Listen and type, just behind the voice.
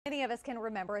Many of us can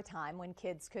remember a time when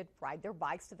kids could ride their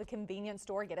bikes to the convenience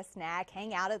store, get a snack,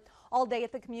 hang out all day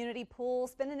at the community pool,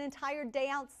 spend an entire day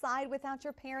outside without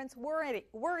your parents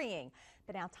worrying.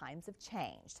 But now times have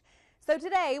changed. So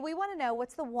today we want to know,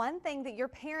 what's the one thing that your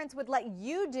parents would let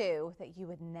you do that you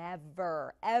would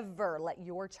never, ever let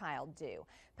your child do?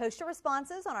 Post your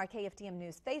responses on our KFDM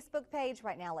News Facebook page.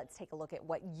 Right now, let's take a look at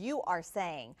what you are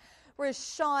saying.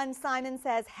 Rashawn Simon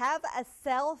says, have a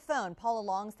cell phone. Paula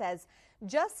Long says,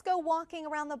 just go walking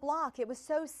around the block. It was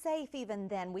so safe even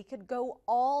then. We could go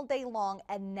all day long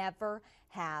and never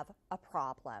have a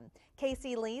problem.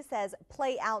 Casey Lee says,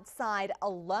 play outside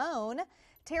alone.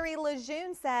 Terry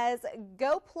Lejeune says,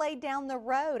 go play down the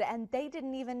road, and they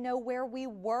didn't even know where we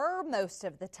were most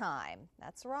of the time.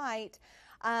 That's right.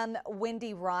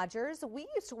 Wendy Rogers, we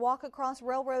used to walk across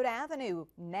Railroad Avenue,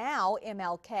 now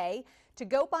MLK, to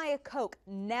go buy a Coke.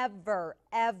 Never,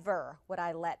 ever would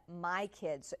I let my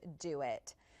kids do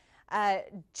it.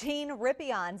 Jean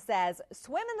Rippion says,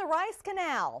 swim in the Rice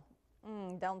Canal.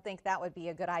 Don't think that would be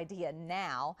a good idea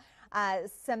now.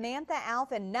 Samantha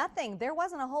Alphin, nothing. There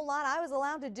wasn't a whole lot I was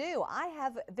allowed to do. I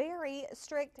have very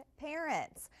strict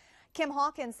parents. Kim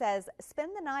Hawkins says,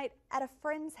 spend the night at a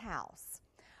friend's house.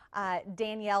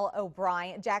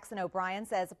 Jackson O'Brien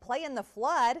says, play in the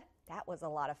flood. That was a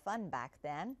lot of fun back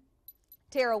then.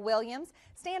 Tara Williams,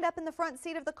 stand up in the front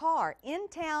seat of the car, in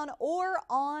town or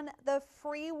on the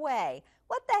freeway.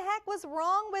 What the heck was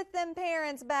wrong with them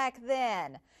parents back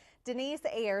then? Denise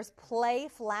Ayers, play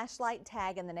flashlight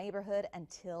tag in the neighborhood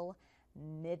until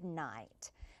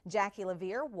midnight. Jackie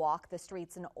Levere, walk the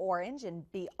streets in Orange and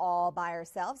be all by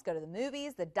ourselves. Go to the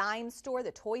movies, the dime store,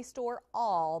 the toy store,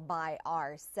 all by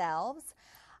ourselves.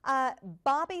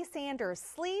 Bobby Sanders,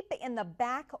 sleep in the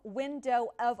back window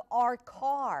of our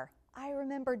car. I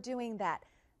remember doing that.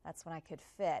 That's when I could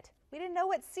fit. We didn't know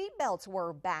what seat belts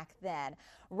were back then.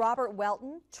 Robert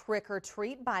Welton, trick or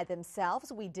treat by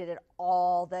themselves. We did it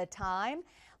all the time.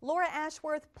 Laura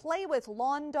Ashworth, play with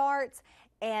lawn darts.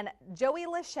 And Joey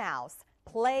Lachhouse,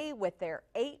 play with their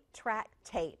 8-track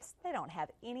tapes. They don't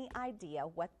have any idea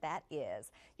what that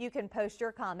is. You can post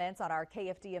your comments on our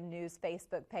KFDM News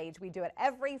Facebook page. We do it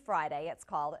every Friday. It's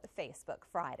called Facebook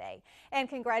Friday. And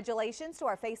congratulations to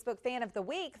our Facebook Fan of the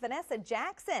Week, Vanessa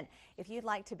Jackson. If you'd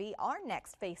like to be our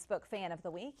next Facebook Fan of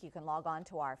the Week, you can log on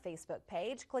to our Facebook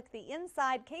page, click the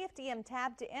Inside KFDM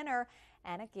tab to enter.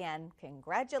 And again,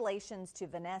 congratulations to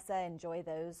Vanessa. Enjoy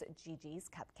those Gigi's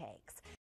cupcakes.